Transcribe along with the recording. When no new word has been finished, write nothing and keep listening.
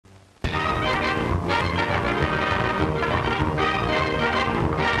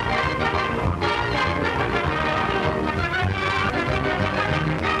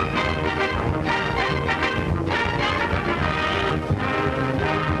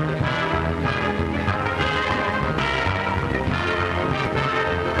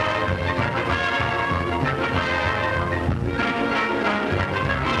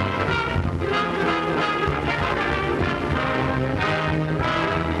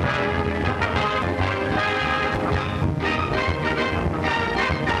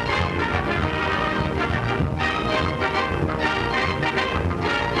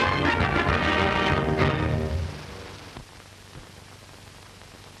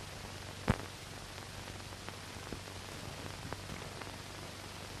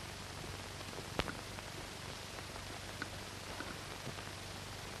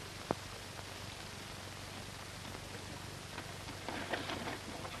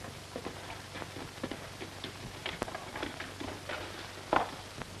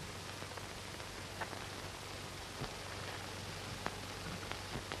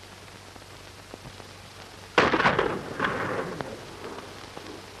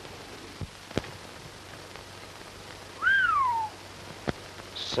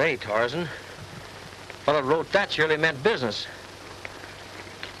Say, Tarzan, the fellow wrote that surely meant business.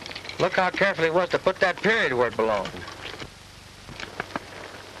 Look how careful he was to put that period where it belonged.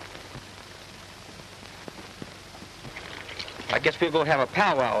 I guess we'll go have a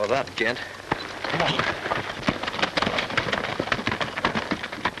powwow with that gent. Come on.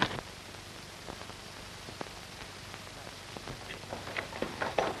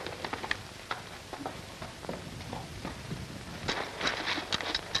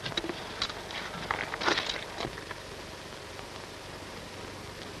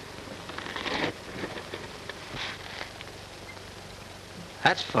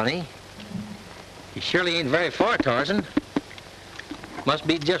 That's funny. You surely ain't very far, Tarzan. Must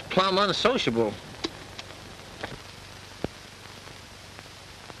be just plumb unsociable.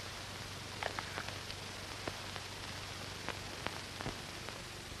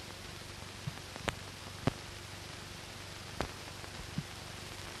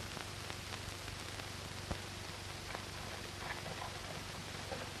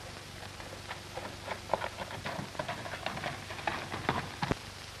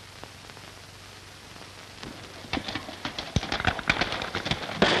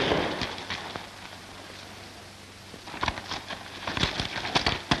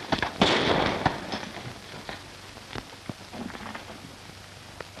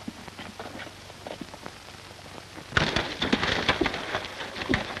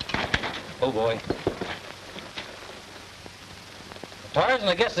 Oh, boy. Tarzan,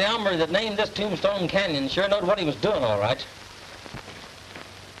 I guess the hombre that named this Tombstone Canyon sure knowed what he was doing, all right.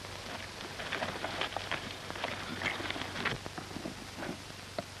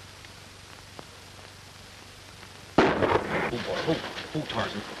 Oh, boy. Oh,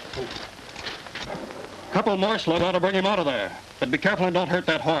 Tarzan. Oh. Couple more slugs ought to bring him out of there. But be careful and don't hurt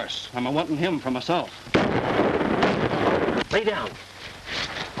that horse. I'm a-wanting him for myself. Lay down.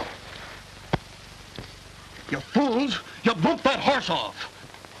 You fools! You bumped that horse off!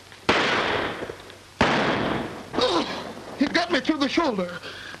 Ugh, he got me through the shoulder.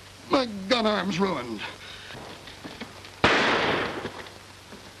 My gun arm's ruined.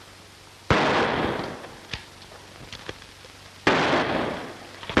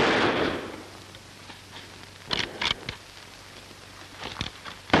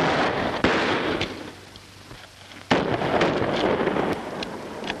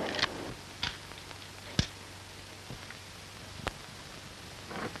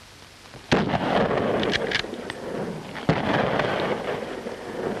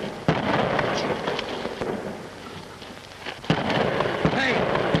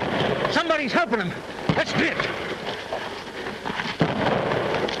 Somebody's helping him. That's Dick.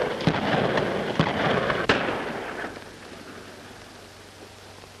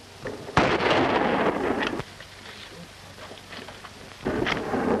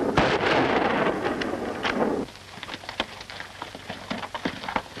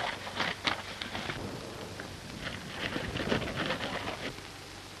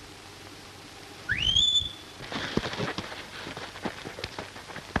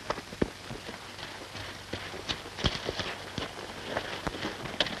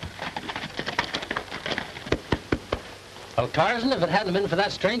 Well, Tarzan, if it hadn't been for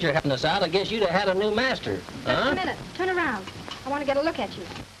that stranger helping us out, I guess you'd have had a new master. Just a minute. Turn around. I want to get a look at you.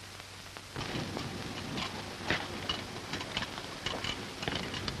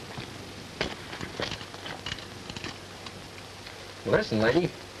 Listen,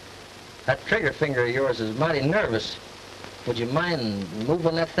 lady, that trigger finger of yours is mighty nervous. Would you mind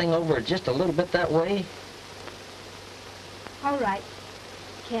moving that thing over just a little bit that way? All right.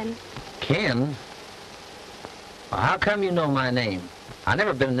 Ken. Ken? Well, how come you know my name? I've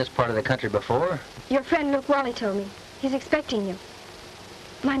never been in this part of the country before. Your friend Luke Wally told me. He's expecting you.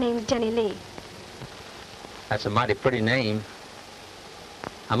 My name's Jenny Lee. That's a mighty pretty name.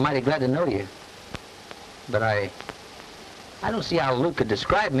 I'm mighty glad to know you. But I don't see how Luke could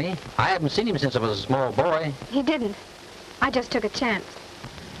describe me. I haven't seen him since I was a small boy. He didn't. I just took a chance.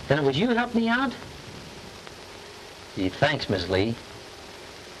 Then it was you who helped me out? Gee, thanks, Miss Lee.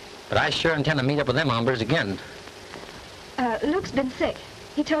 But I sure intend to meet up with them hombres again. Luke's been sick.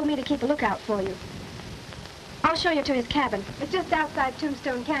 He told me to keep a lookout for you. I'll show you to his cabin. It's just outside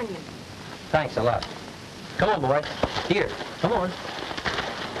Tombstone Canyon. Thanks a lot. Come on, boy. Here, come on.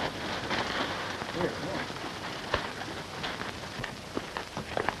 Here, come on.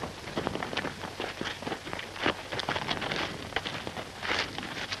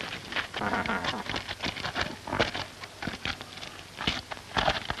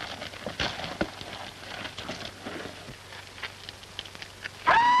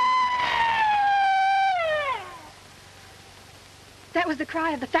 That was the cry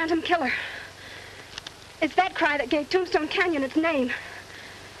of the Phantom Killer. It's that cry that gave Tombstone Canyon its name.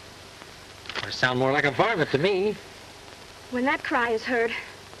 It sounds more like a varmint to me. When that cry is heard,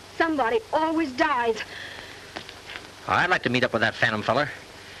 somebody always dies. Oh, I'd like to meet up with that Phantom feller.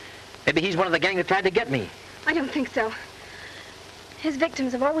 Maybe he's one of the gang that tried to get me. I don't think so. His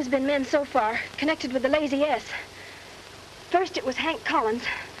victims have always been men so far, connected with the Lazy S. First it was Hank Collins,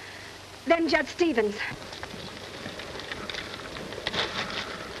 then Judd Stevens.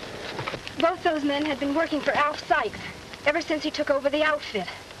 Both those men had been working for Alf Sykes ever since he took over the outfit.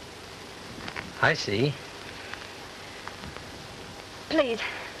 I see. Please,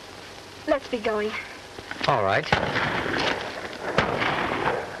 let's be going. All right.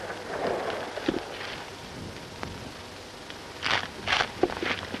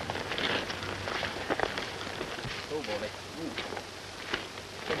 Oh, boy.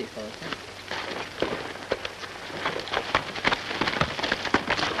 Pretty fun.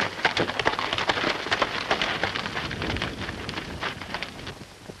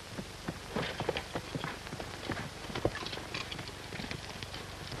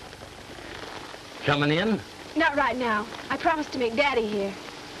 Coming in? Not right now. I promised to meet Daddy here.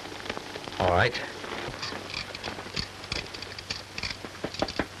 All right.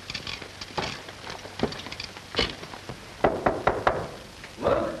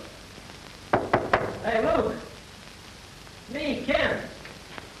 Luke? Hey, Luke. Me, Ken.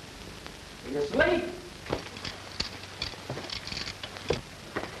 Are you asleep?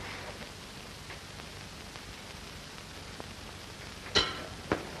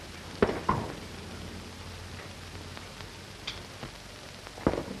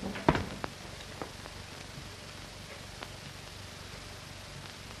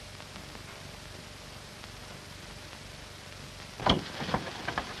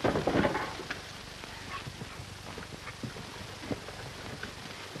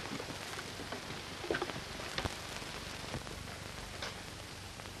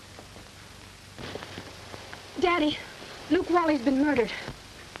 Daddy, Luke Wally's been murdered.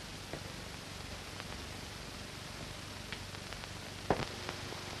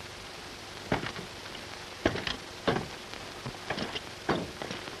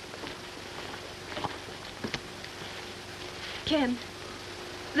 Ken,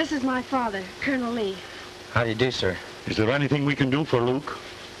 this is my father, Colonel Lee. How do you do, sir? Is there anything we can do for Luke?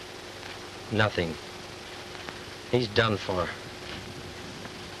 Nothing. He's done for.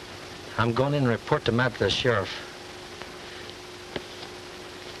 I'm going in and report the map to the sheriff.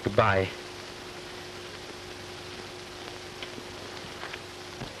 Goodbye.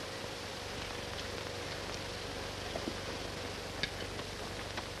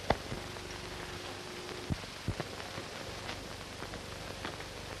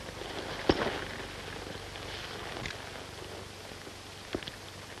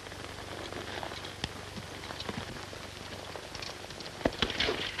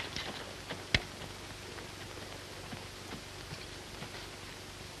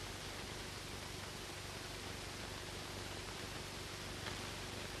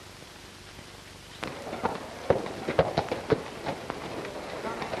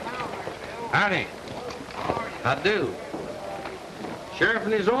 Howdy. I do. Sheriff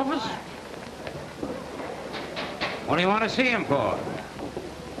in his office? What do you want to see him for?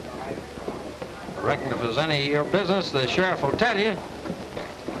 Reckon if there's any of your business, the sheriff will tell you.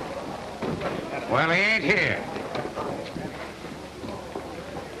 Well, he ain't here.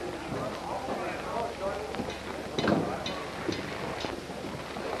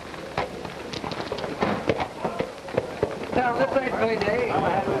 Now, this ain't payday.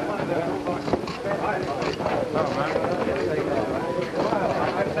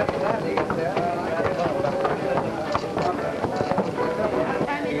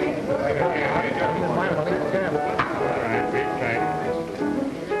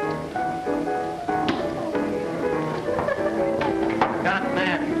 Got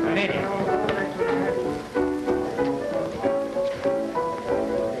man, an idiot.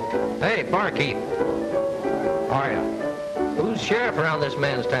 Hey, barkeep. How are you? Who's sheriff around this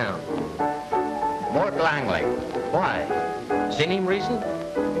man's town? Mort Langley. Why? Seen him recent?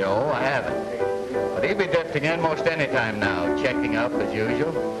 No, I haven't. But he'll be drifting in most any time now, checking up as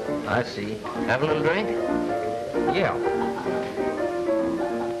usual. I see. Have a little drink? Yeah.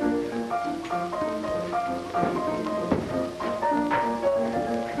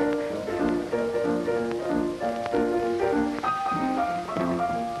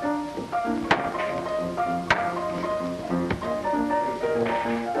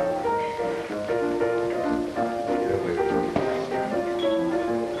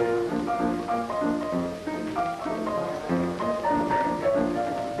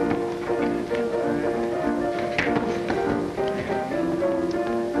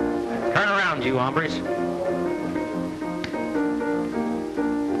 hombres.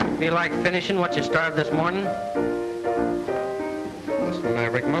 Feel like finishing what you started this morning? This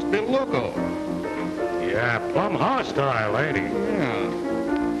Maverick must be loco. Yeah, plumb hostile, ain't he?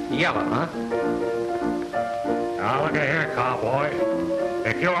 Yeah. Yellow, huh? Now, look at here, cowboy.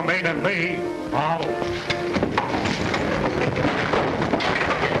 If you're meaning me, I'll...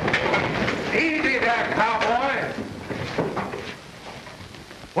 Easy there, cowboy!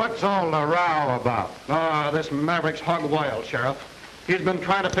 What's all the row about? This Maverick's hog wild, Sheriff. He's been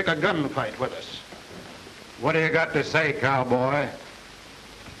trying to pick a gunfight with us. What do you got to say, cowboy?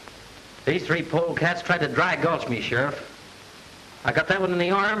 These three polecats tried to dry gulch me, Sheriff. I got that one in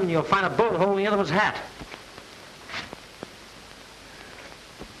the arm, and you'll find a bullet hole in the other one's hat.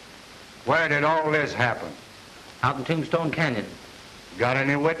 Where did all this happen? Out in Tombstone Canyon. Got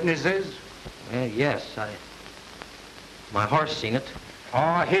any witnesses? Yes, my horse seen it.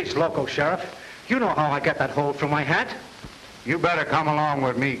 Oh, he's loco, Sheriff. You know how I got that hole through my hat. You better come along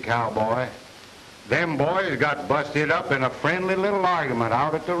with me, cowboy. Them boys got busted up in a friendly little argument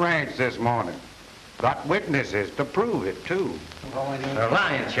out at the ranch this morning. Got witnesses to prove it, too. They're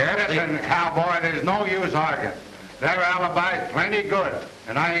lying, Sheriff. Listen, cowboy, there's no use arguing. Their alibi's plenty good,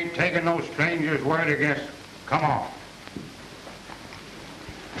 and I ain't taking no stranger's word against them. Come on.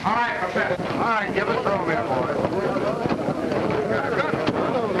 All right, Professor. All right, give us room here, boys.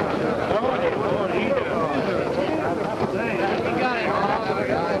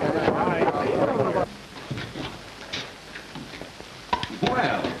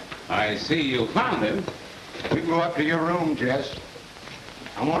 Well, I see you found him. You can go up to your room, Jess.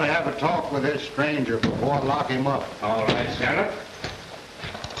 I want to have a talk with this stranger before I lock him up. All right, Sheriff.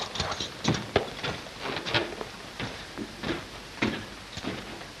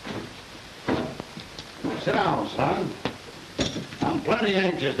 Sit down, son. I'm plenty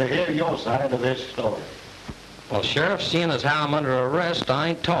anxious to hear your side of this story. Well, Sheriff, seeing as how I'm under arrest, I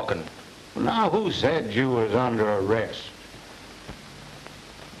ain't talking. Now, who said you was under arrest?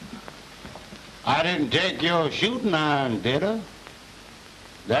 I didn't take your shooting iron, did I?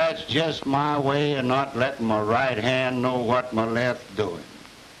 That's just my way of not letting my right hand know what my left doing.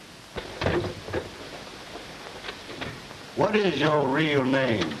 What is your real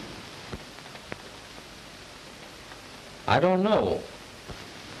name? I don't know.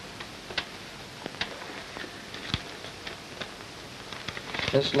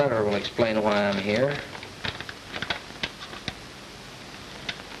 This letter will explain why I'm here.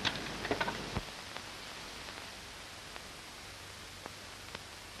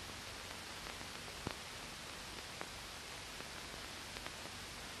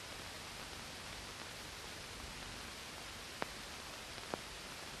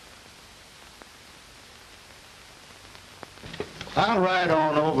 I'll ride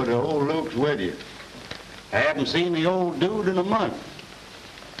on over to old Luke's with you. I haven't seen the old dude in a month.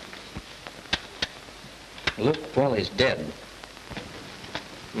 Luke, well, he's dead.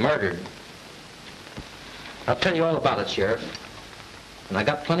 Murdered. I'll tell you all about it, Sheriff. And I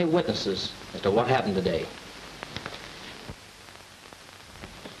got plenty of witnesses as to what happened today.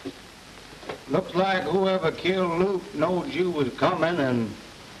 Looks like whoever killed Luke knowed you was coming and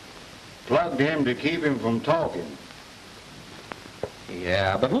plugged him to keep him from talking.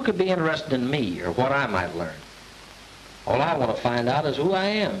 Yeah, but who could be interested in me or what I might learn? All I want to find out is who I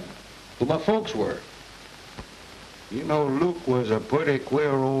am, who my folks were. You know, Luke was a pretty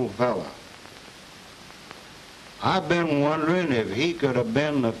queer old fella. I've been wondering if he could have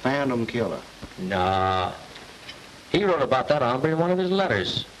been the Phantom Killer. Nah. He wrote about that hombre in one of his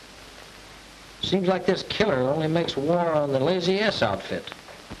letters. Seems like this killer only makes war on the Lazy S outfit.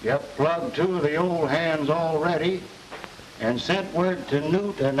 Yep, plugged two of the old hands already and sent word to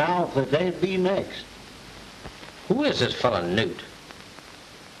Newt and Alf that they'd be next. Who is this fella Newt?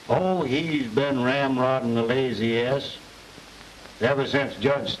 Oh, he's been ramrodding the Lazy S ever since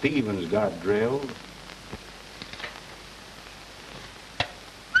Judge Stevens got drilled.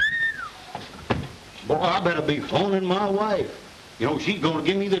 Boy, I better be phoning my wife. You know, she's gonna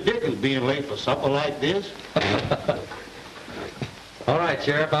give me the dickens being late for supper like this. All right,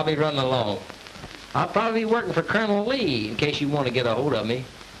 Sheriff, I'll be running along. I'll probably be working for Colonel Lee in case you want to get a hold of me.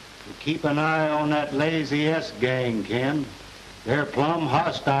 Keep an eye on that Lazy S gang, Ken. They're plumb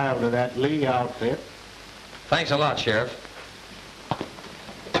hostile to that Lee outfit. Thanks a lot, Sheriff.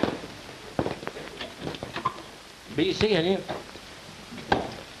 Be seeing you.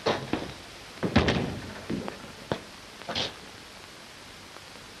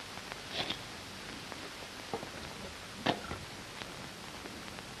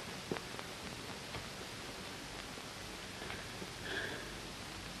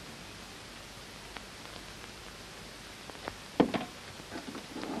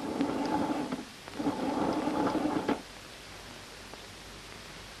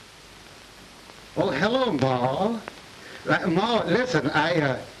 Oh, hello, Ma. Ma, listen,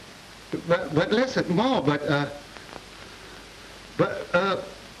 but listen, Ma, but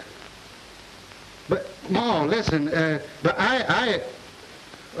Ma, listen,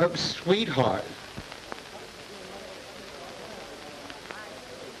 sweetheart.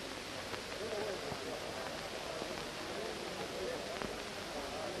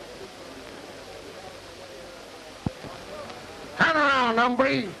 Turn around,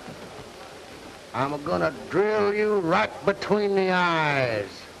 hombre. I'm gonna drill you right between the eyes.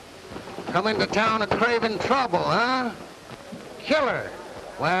 Come into town a craving trouble, huh? Killer.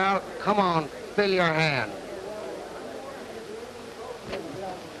 Well, come on, fill your hand.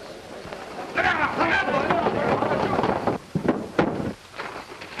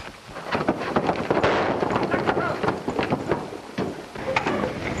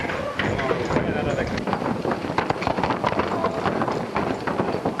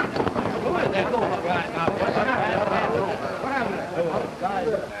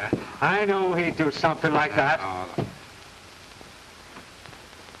 I knew he'd do something like that.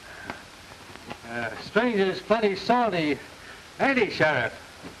 Stranger's plenty salty, ain't he, Sheriff?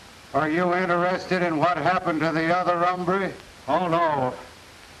 Are you interested in what happened to the other hombre? Oh, no.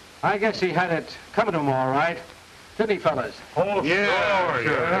 I guess he had it coming to him all right. Didn't he, fellas? Oh, Yeah,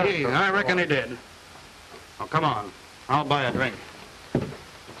 sure. I reckon he did. Oh, come on. I'll buy a drink.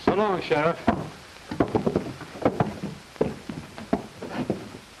 So long, Sheriff.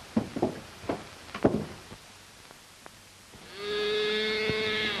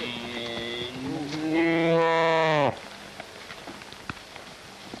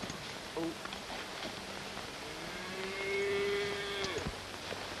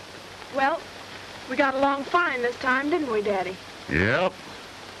 Well, we got along fine this time, didn't we, Daddy? Yep.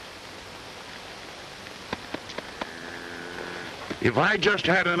 If I just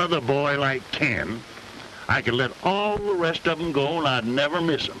had another boy like Ken, I could let all the rest of them go and I'd never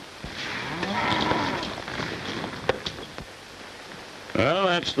miss them. Well,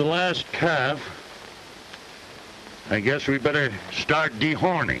 that's the last calf. I guess we better start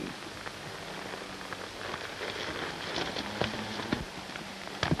dehorning.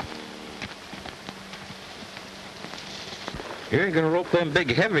 You ain't gonna rope them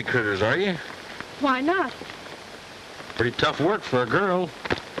big heavy critters, are you? Why not? Pretty tough work for a girl.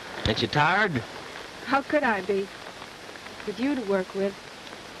 Ain't you tired? How could I be? With you to work with.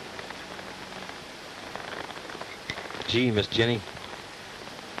 Gee, Miss Jenny,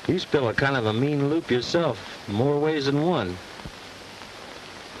 you spill a kind of a mean loop yourself, more ways than one.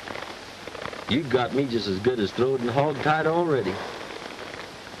 You got me just as good as throwed and hog-tied already.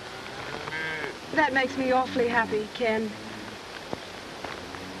 That makes me awfully happy, Ken.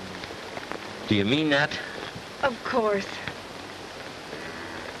 Do you mean that? Of course.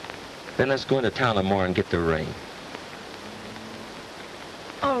 Then let's go into town tomorrow and get the ring.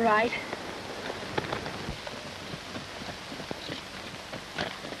 All right.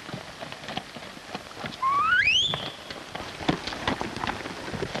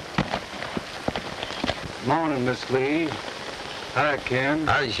 Morning, Miss Lee. Hi, Ken.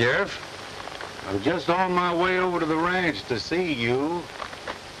 Howdy, Sheriff. I'm just on my way over to the ranch to see you.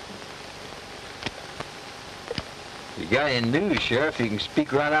 You got any news, Sheriff? You can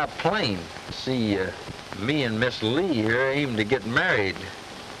speak right out plain. See, me and Miss Lee here aim to get married.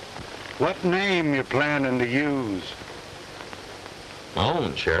 What name you planning to use? My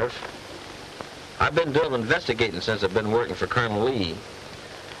own, Sheriff. I've been doing investigating since I've been working for Colonel Lee.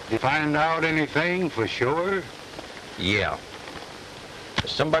 You find out anything for sure? Yeah.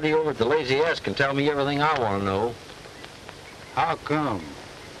 Somebody over at the Lazy S can tell me everything I want to know. How come?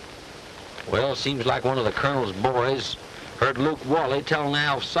 Well, it seems like one of the Colonel's boys heard Luke Wally tell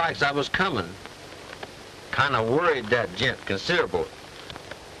Alf Sykes I was coming. Kind of worried that gent considerable.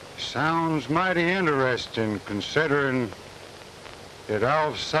 Sounds mighty interesting, considering that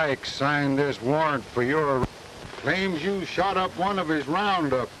Alf Sykes signed this warrant for your arrest. Claims you shot up one of his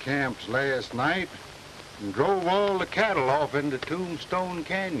roundup camps last night and drove all the cattle off into Tombstone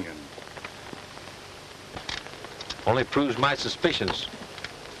Canyon. Only proves my suspicions.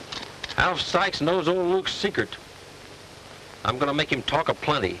 Alf Sykes knows old Luke's secret. I'm gonna make him talk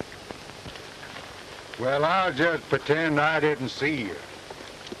aplenty. Well, I'll just pretend I didn't see you.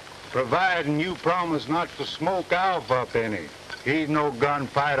 Providing you promise not to smoke Alf up any. He's no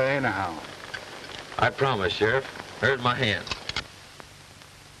gunfighter anyhow. I promise, Sheriff. Here's my hand.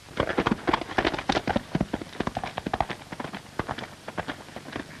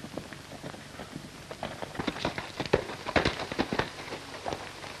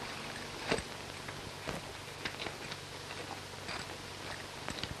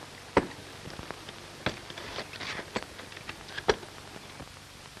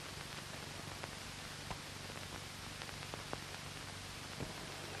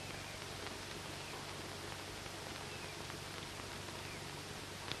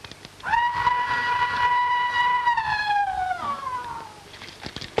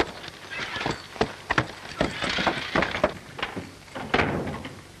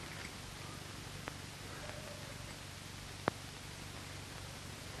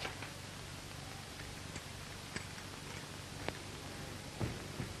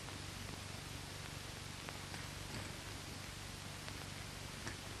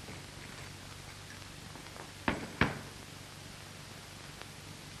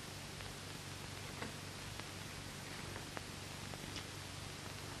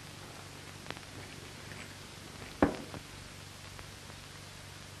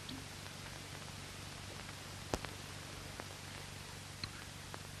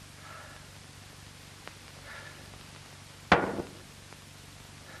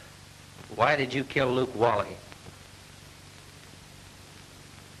 Why did you kill Luke Wally?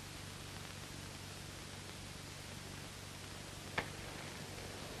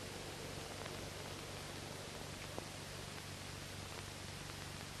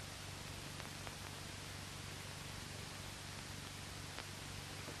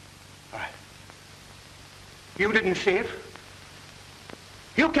 You didn't see it?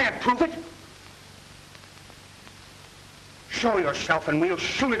 You can't prove it? Show yourself and we'll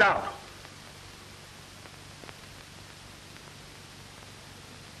shoot it out.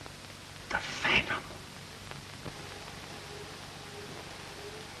 The Phantom.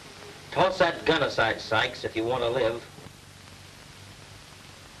 Toss that gun aside, Sykes, if you want to live.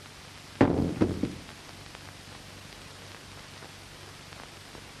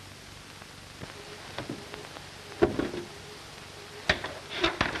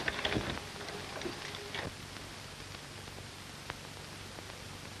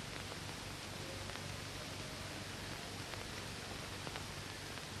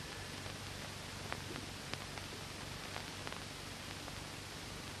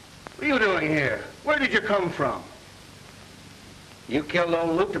 What are you doing here? Where did you come from? You killed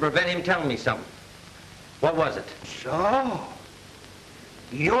old Luke to prevent him telling me something. What was it? So,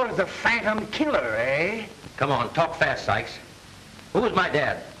 you're the Phantom Killer, eh? Come on, talk fast, Sykes. Who was my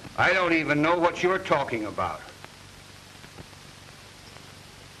dad? I don't even know what you're talking about.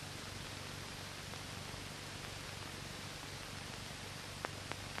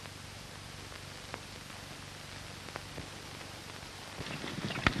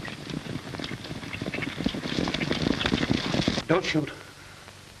 Don't shoot.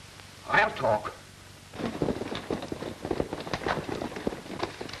 I'll talk.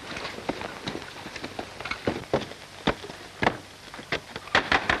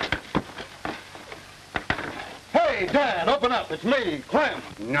 Hey, Dad, open up. It's me, Clem.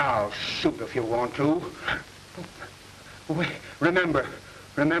 Now, shoot if you want to. Wait, remember,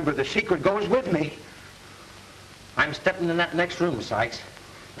 the secret goes with me. I'm stepping in that next room, Sykes,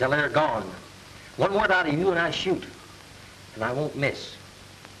 till they're gone. One word out of you and I shoot. And I won't miss.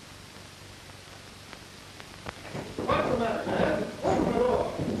 What's the matter, Dad? Open the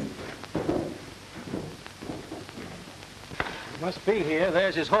door. He must be here.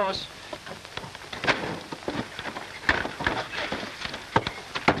 There's his horse.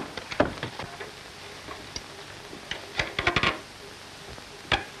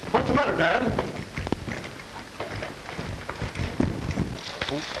 What's the matter, Dad?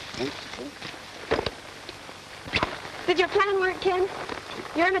 Did your plan work, Ken?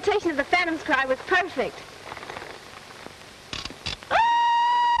 Your imitation of the Phantom's cry was perfect.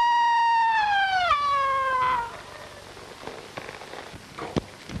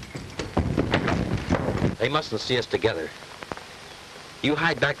 They mustn't see us together. You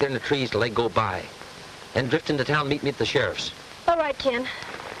hide back there in the trees till they go by. Then drift into town, meet me at the sheriff's. All right, Ken.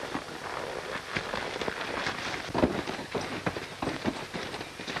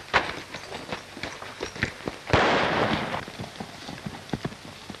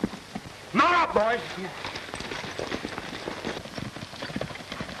 Mount up, boys.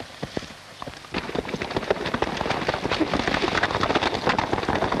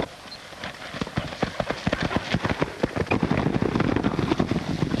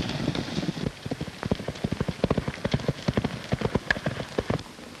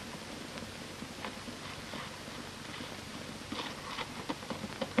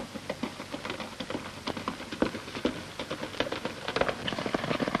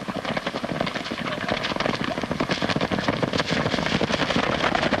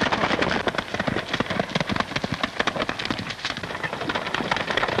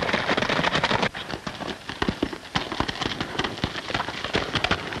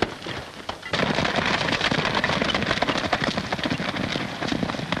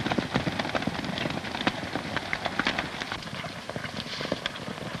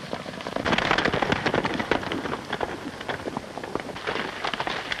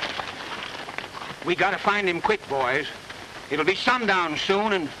 We gotta find him quick, boys. It'll be sundown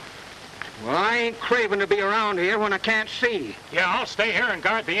soon, and, well, I ain't craving to be around here when I can't see. Yeah, I'll stay here and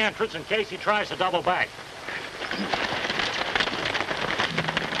guard the entrance in case he tries to double back.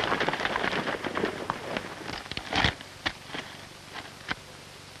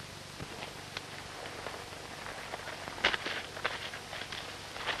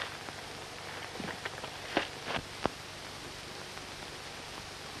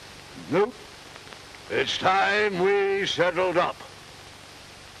 Luke, it's time we settled up.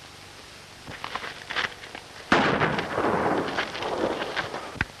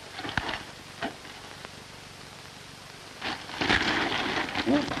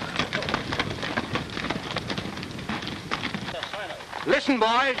 Listen,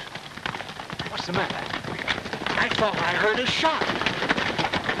 boys. What's the matter? I thought I heard a shot.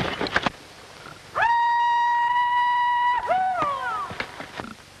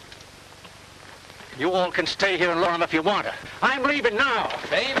 You all can stay here and learn if you want to. I'm leaving now.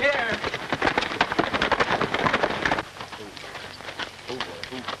 Same here.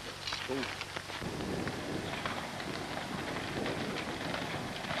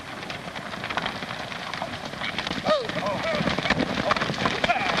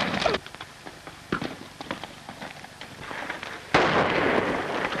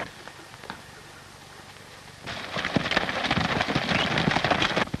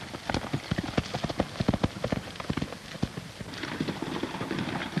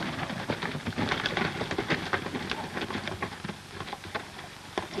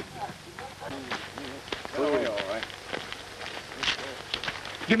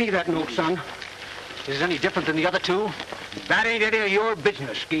 Give me that note, son. Is it any different than the other two? That ain't any of your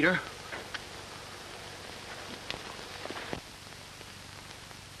business, Skeeter.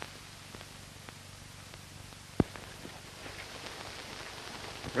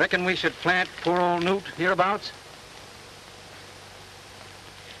 Reckon we should plant poor old Newt hereabouts?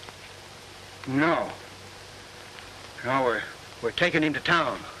 No. No, we're taking him to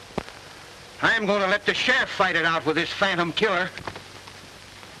town. I'm going to let the sheriff fight it out with this phantom killer.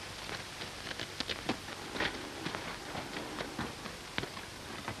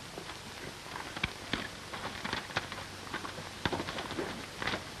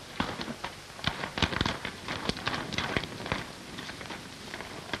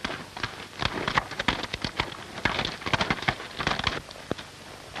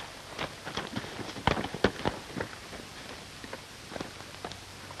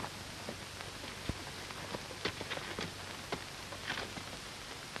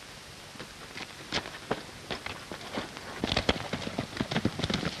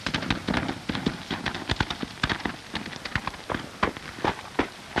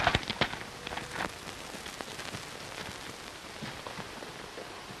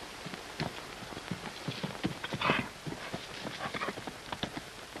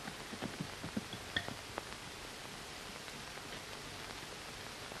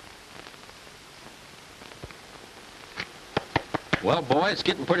 Well, boy, it's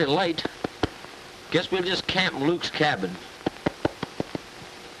getting pretty late. Guess we'll just camp in Luke's cabin.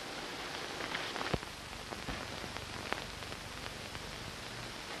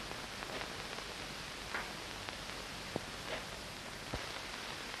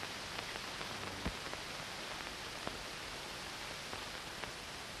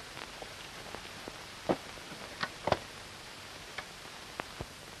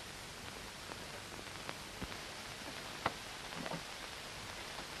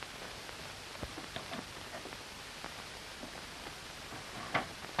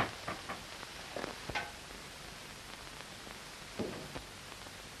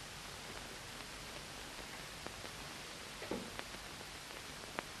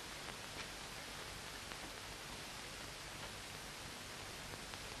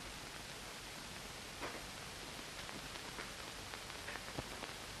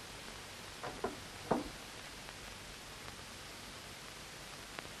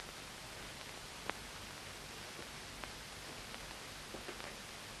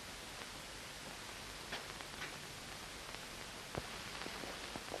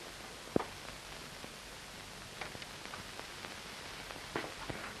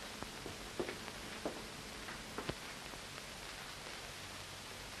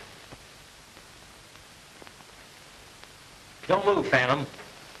 Don't move, Phantom.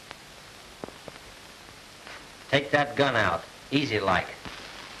 Take that gun out. Easy like.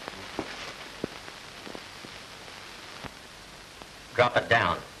 Drop it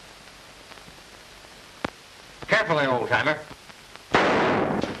down. Carefully, old-timer.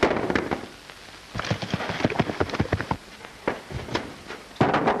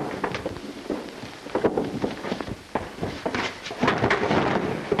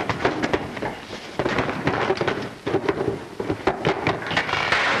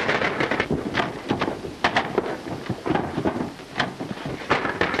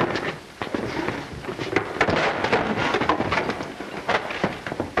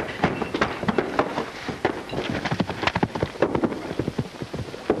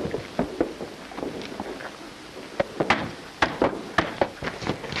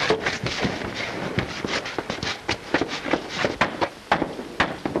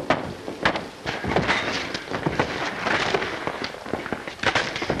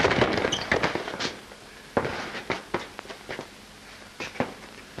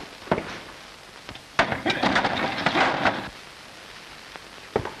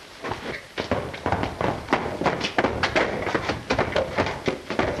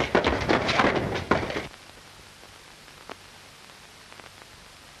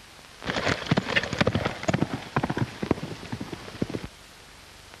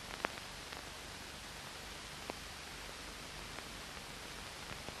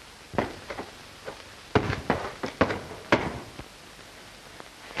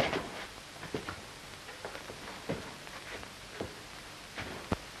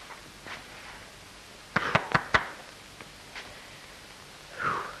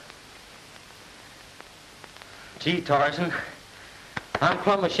 Gee, Tarzan, I'm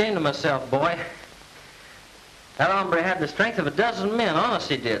plumb ashamed of myself, boy. That hombre had the strength of a dozen men, honest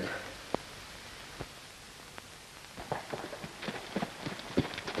he did.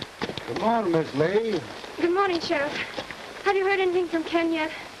 Good morning, Miss Lee. Good morning, Sheriff. Have you heard anything from Ken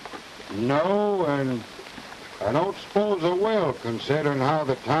yet? No, and I don't suppose I will, considering how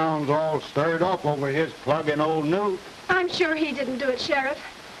the town's all stirred up over his plugging old Newt. I'm sure he didn't do it, Sheriff.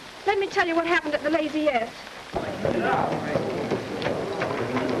 Let me tell you what happened at the Lazy S.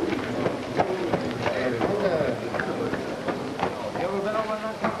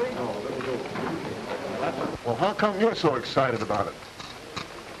 Well, how come you're so excited about it?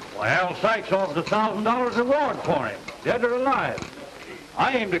 Well, Sykes offered $1,000 reward for him, dead or alive.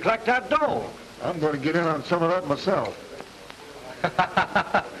 I aim to collect that dough. I'm going to get in on some of that myself.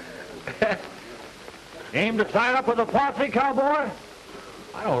 Aim to sign up with the posse, cowboy?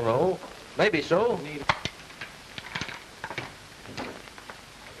 I don't know. Maybe so.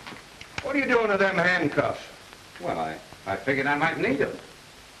 What are you doing to them handcuffs? Well, I figured I might need them.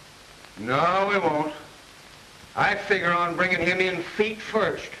 No, we won't. I figure on bringing him in feet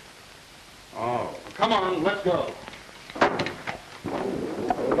first. Oh. Come on, let's go.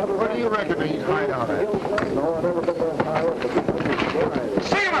 Where do you reckon he'd hide out at?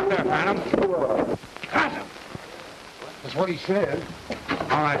 See him up there, Phantom. Got him. That's what he said.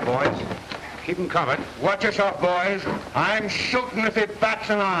 All right, boys. Keep him covered. Watch yourself, boys. I'm shooting if he bats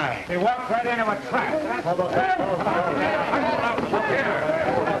an eye. He walked right into a trap. All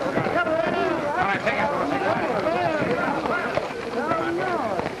right, take it.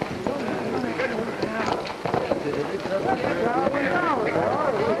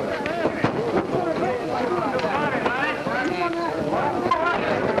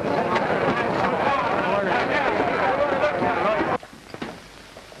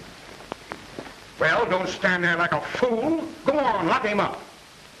 Well, don't stand there like a fool. Go on, lock him up.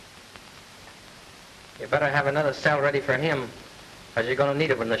 You better have another cell ready for him, because you're going to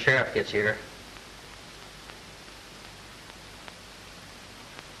need it when the sheriff gets here.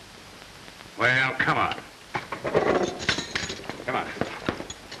 Well, come on. Come on.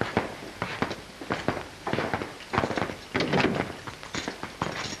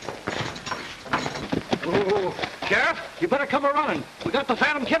 Ooh, Sheriff, you better come a-running. We got the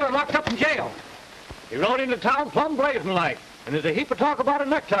Phantom Killer locked up in jail. He rode into town plumb blazing like, and there's a heap of talk about a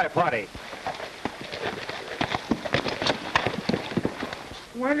necktie party.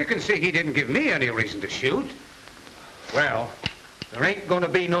 Well, you can see he didn't give me any reason to shoot. Well, there ain't gonna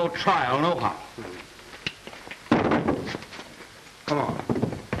be no trial, nohow. Come on.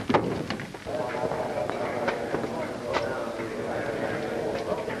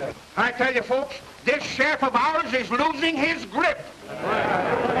 I tell you, folks, this sheriff of ours is losing his grip.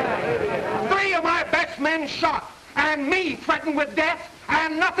 3 of my best men shot, and me threatened with death,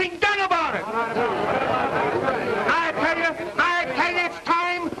 and nothing done about it. I tell you, it's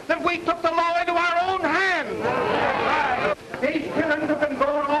time that we took the law into our own hands. These killings have been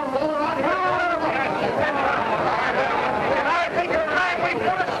going on all around here. And I think it's time we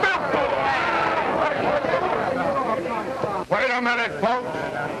put a stop to it. Wait a minute, folks.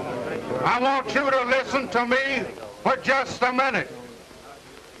 I want you to listen to me for just a minute.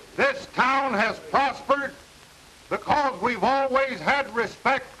 This town has prospered because we've always had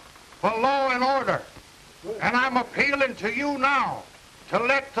respect for law and order. And I'm appealing to you now to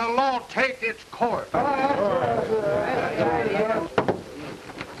let the law take its course.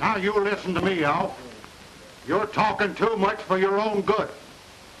 Now you listen to me, Alf. You're talking too much for your own good.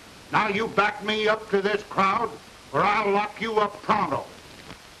 Now you back me up to this crowd or I'll lock you up pronto.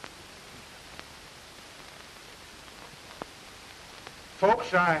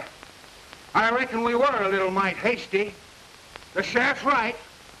 Folks, I reckon we were a little mite hasty. The sheriff's right.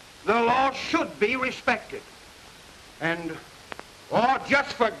 The law should be respected. And, oh,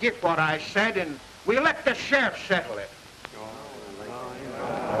 just forget what I said and we'll let the sheriff settle it.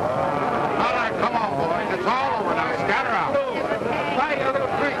 All right, come on, boys. It's all over now. Scatter out. Buy a little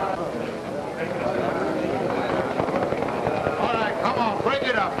drink. All right, come on. Bring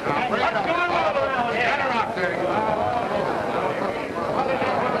it up now. Bring it up. Scatter out there.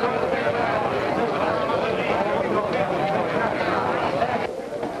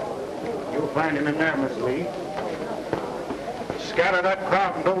 Find him in there, Miss Lee. Scatter that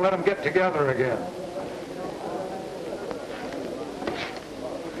crowd and don't let them get together again.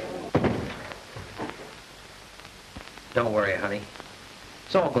 Don't worry, honey.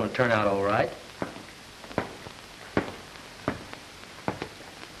 It's all going to turn out all right.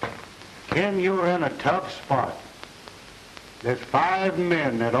 Ken, you're in a tough spot. There's 5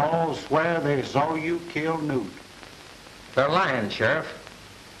 men that all swear they saw you kill Newt. They're lying, Sheriff.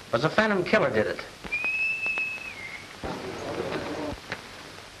 It was a phantom killer did it.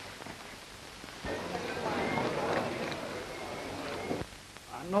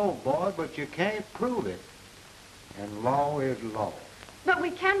 I know, boy, but you can't prove it. And law is law. But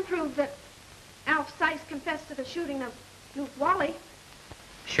we can prove that Alf Sykes confessed to the shooting of Luke Wally.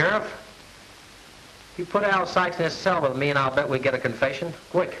 Sheriff, you put Al Sykes in his cell with me and I'll bet we get a confession.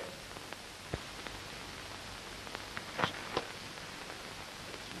 Quick.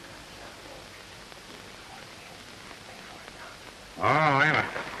 Oh, Anna.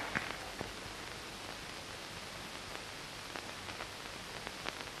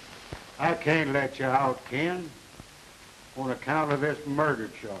 I can't let you out, Ken, on account of this murder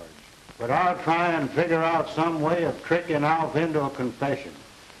charge. But I'll try and figure out some way of tricking Alf into a confession.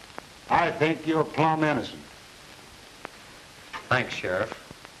 I think you're plumb innocent. Thanks, Sheriff.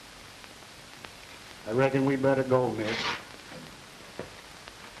 I reckon we better go, miss.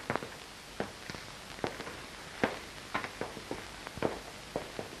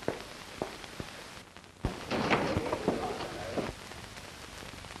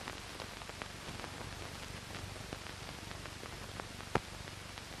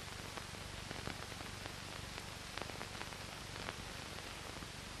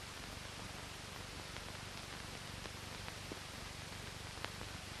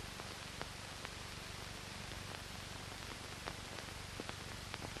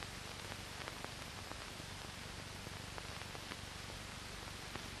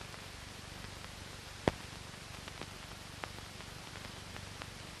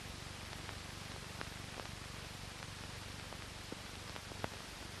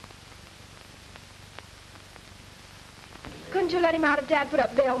 Couldn't you let him out if Dad put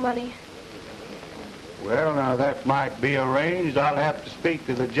up bail money? Well, now, that might be arranged. I'll have to speak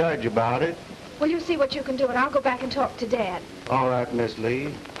to the judge about it. Well, you see what you can do, and I'll go back and talk to Dad. All right, Miss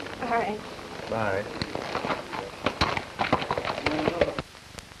Lee. All right. Bye.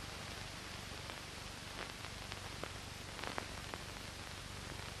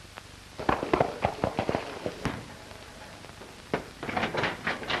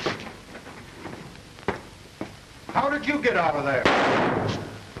 How did you get out of there?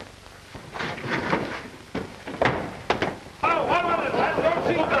 Oh, what was it? Don't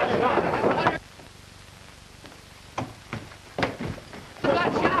see that.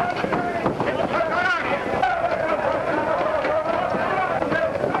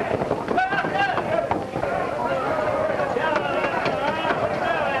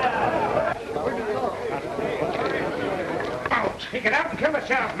 He got out and killed the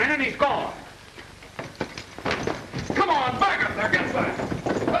sheriff, man, and he's gone. Come on, back up there, get back.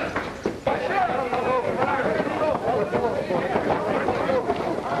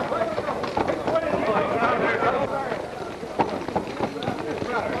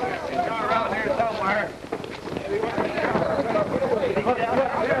 Around here somewhere.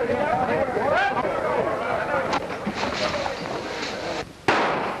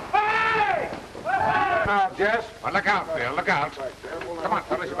 Now, Jess. Well, look out, Bill, look out. Come on,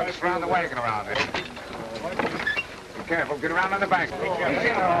 fellas, you better surround the wagon around there. Be careful, get around on the back. Doesn't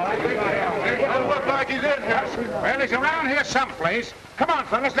look like he's in here. Well, he's around here someplace. Come on,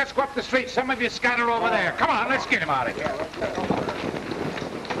 fellas, let's go up the street. Some of you scatter over there. Come on, let's get him out of here.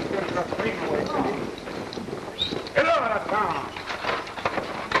 Get out of town.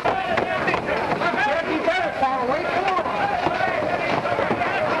 You better fall away. Come on.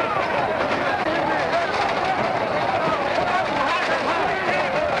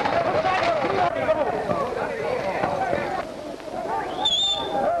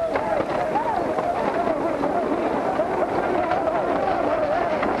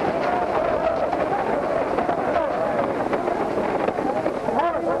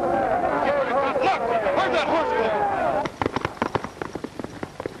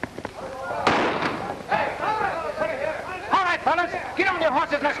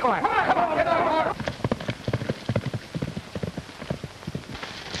 Let's go on. Come on, get on.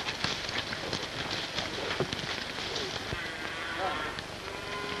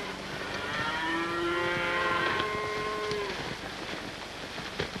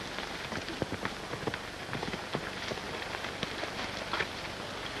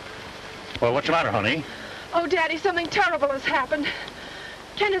 Well, what's the matter, honey? Oh, Daddy, something terrible has happened.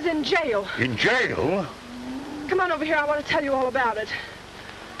 Ken is in jail. In jail? Come on over here. I want to tell you all about it.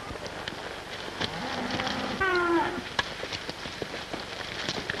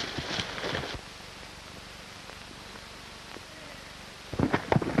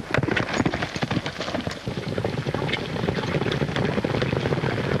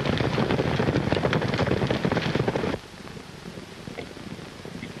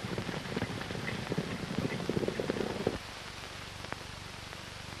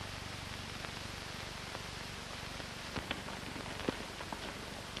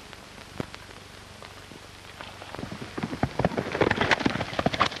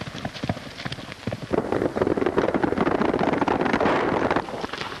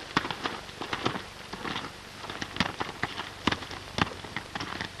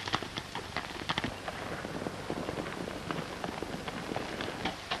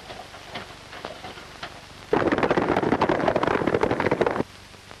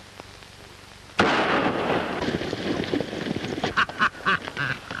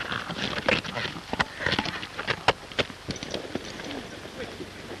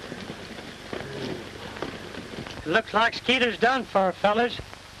 Looks like Skeeter's done for, fellas.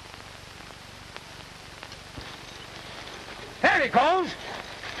 There he goes.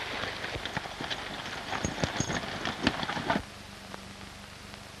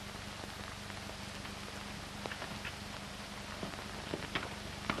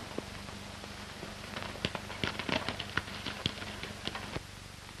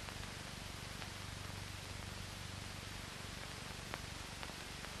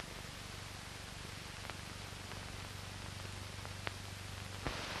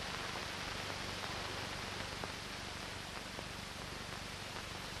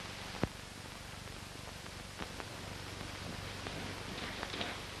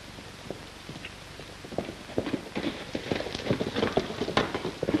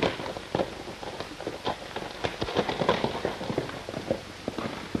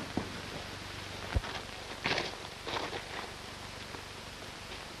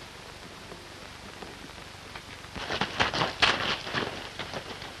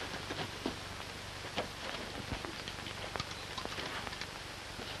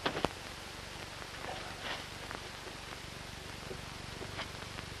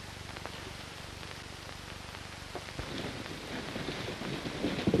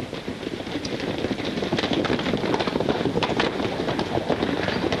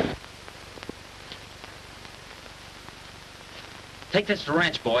 Take this to the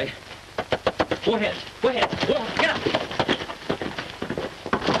ranch, boy. Go ahead. Go ahead. Go on, get up.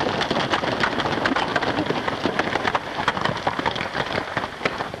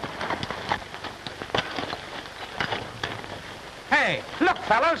 Hey, look,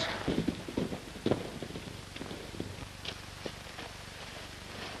 fellas.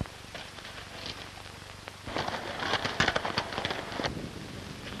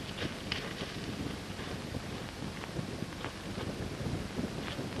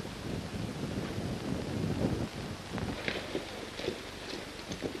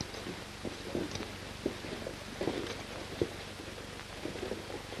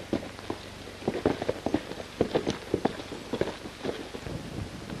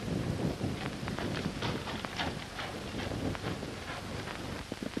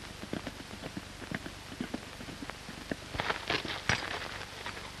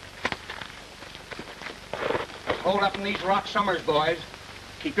 Hold up in these rock summers, boys.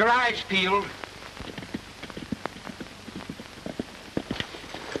 Keep your eyes peeled.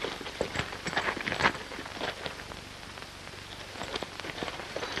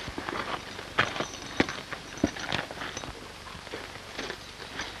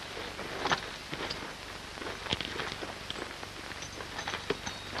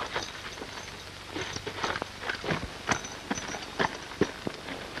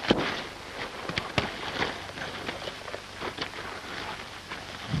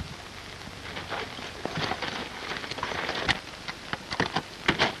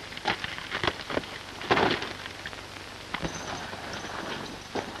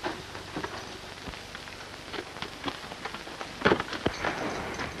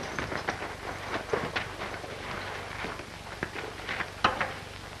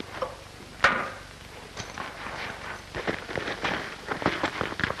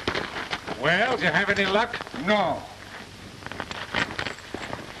 Well, did you have any luck? No.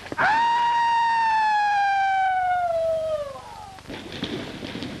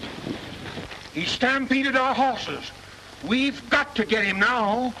 He stampeded our horses. We've got to get him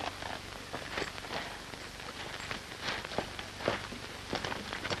now.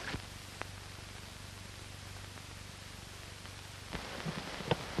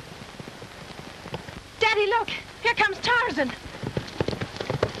 Daddy, look! Here comes Tarzan.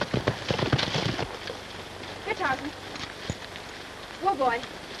 Here, Tarzan. Whoa, boy.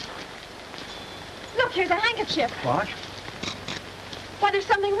 Look, here's a handkerchief. What? Why, there's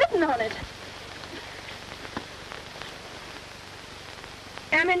something written on it.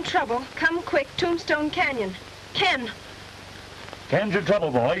 Am in trouble. Come quick. Tombstone Canyon. Ken. Ken's in trouble,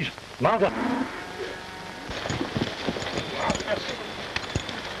 boys. Mount up.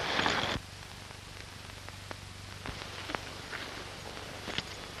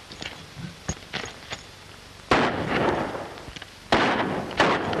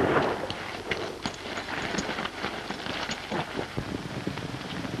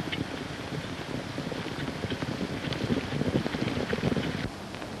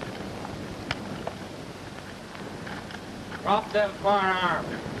 Drop them firearms.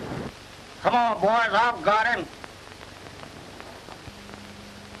 Come on, boys. I've got him.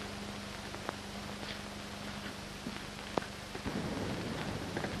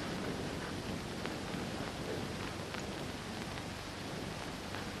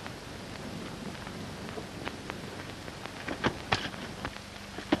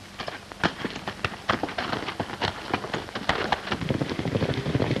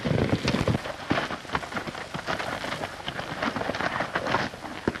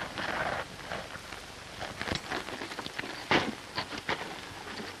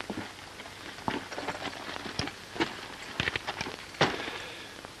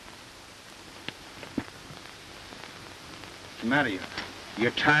 matter you? You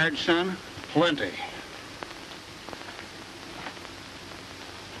tired, son? Plenty.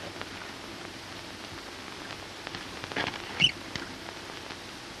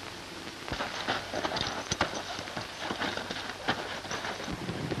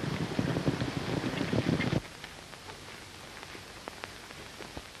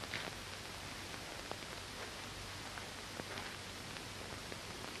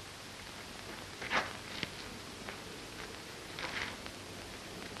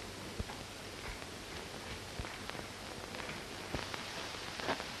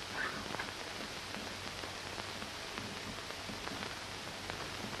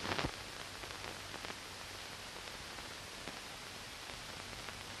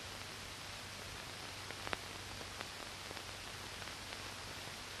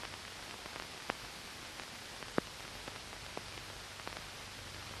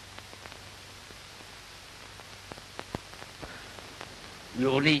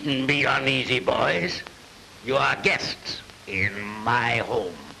 You needn't be uneasy, boys. You are guests in my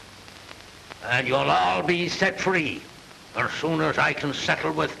home. And you'll all be set free as soon as I can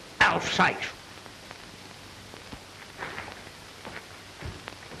settle with Alf Sykes.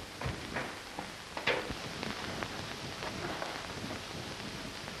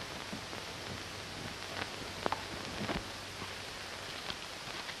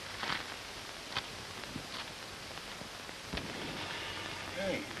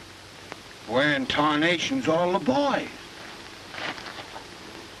 Where in tarnation's all the boys?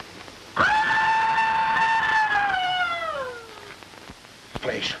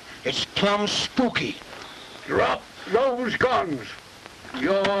 Place, it's plumb spooky. Drop those guns.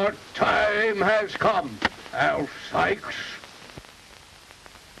 Your time has come, Alf Sykes.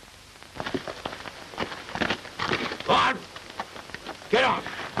 Go on. Get on.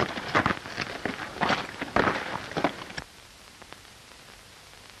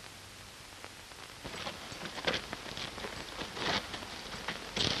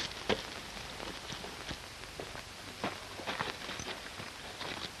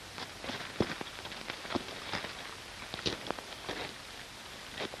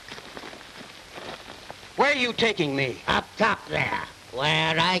 Where are you taking me? Up top there,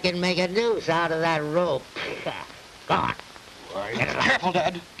 where I can make a noose out of that rope. Go on. Careful,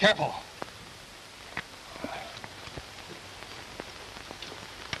 Dad. Careful.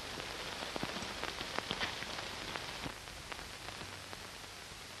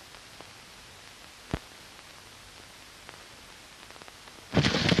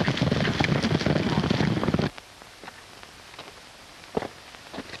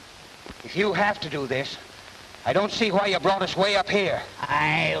 If you have to do this, I don't see why you brought us way up here.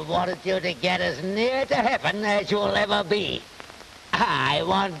 I wanted you to get as near to heaven as you'll ever be. I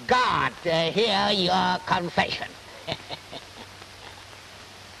want God to hear your confession.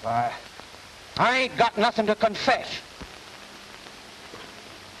 I ain't got nothing to confess.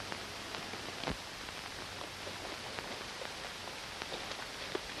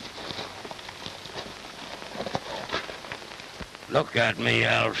 Look at me,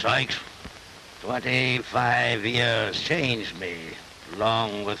 Al Sykes. 25 years changed me,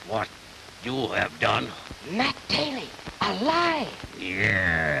 along with what you have done. Matt Daly, alive.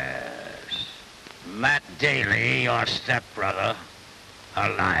 Yes. Matt Daly, your stepbrother,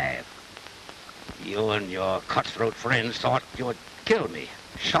 alive. You and your cutthroat friends thought you would kill me,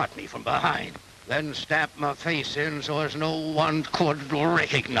 shot me from behind, then stabbed my face in so as no one could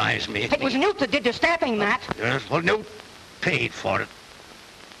recognize me. It was Newt that did the stabbing, Matt. Yes, well, Newt paid for it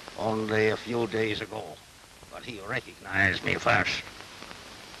only a few days ago, but he recognized me first,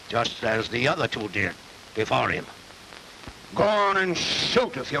 just as the other two did before him. Go on and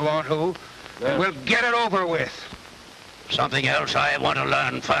shoot if you want to. We'll get it over with. Something else I want to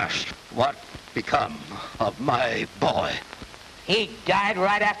learn first. What become of my boy? He died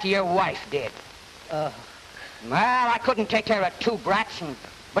right after your wife did. Well, I couldn't take care of two brats, and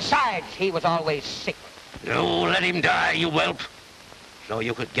besides, he was always sick. You let him die, you whelp, so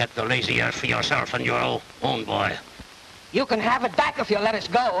you could get the lazy earth for yourself and your own boy. You can have it back if you let us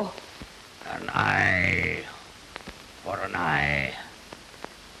go. An eye for an eye,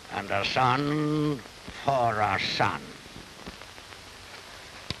 and a son for a son.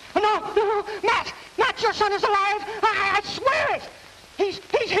 No, Matt, your son is alive. I swear it. He's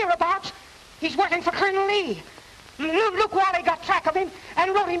hereabouts. He's working for Colonel Lee. Luke Wally got track of him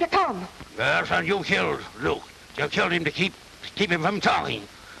and wrote him to come. Yes, and you killed Luke. You killed him to keep him from talking,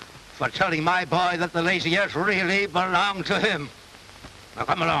 for telling my boy that the lazy earth really belonged to him. Now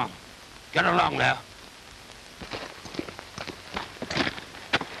come along. Get along there.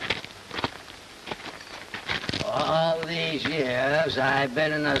 All these years, I've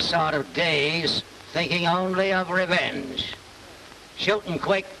been in a sort of daze, thinking only of revenge. Shooting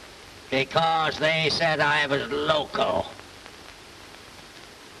quick because they said I was loco.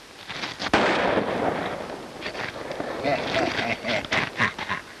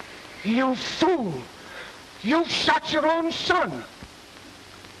 You fool! You shot your own son!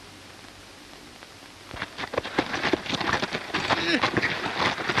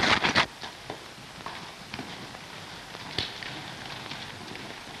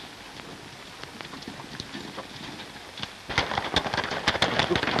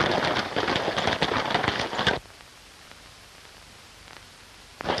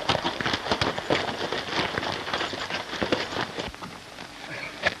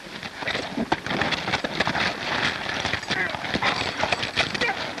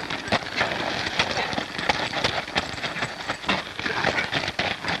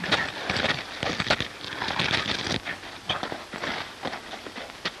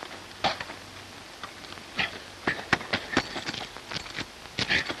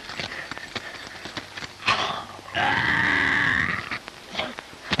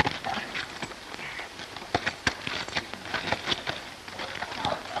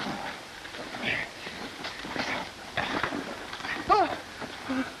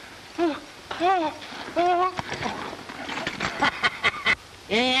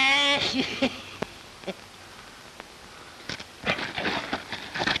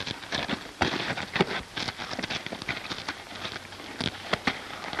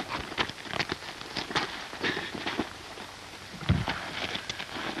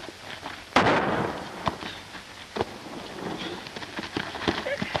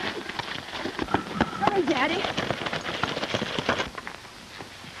 Hi, Daddy.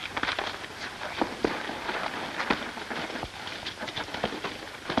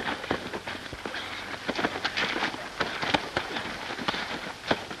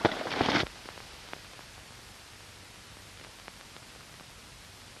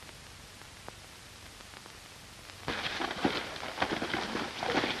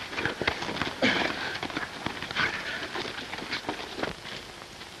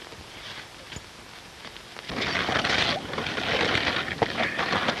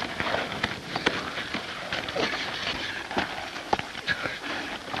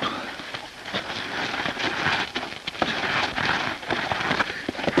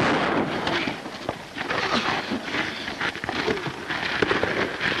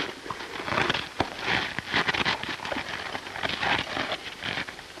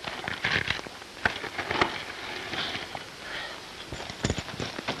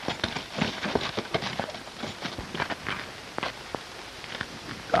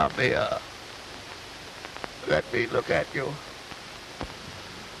 Come here. Let me look at you.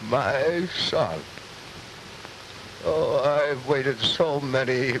 My son. Oh, I've waited so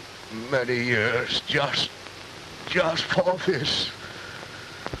many years just for this.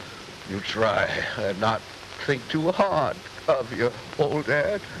 You try and not think too hard of your old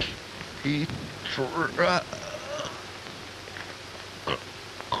dad. He tried.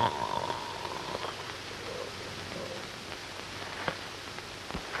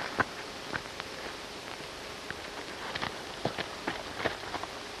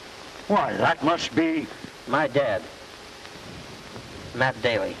 Why, that must be... My dad, Matt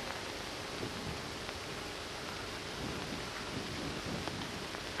Daly.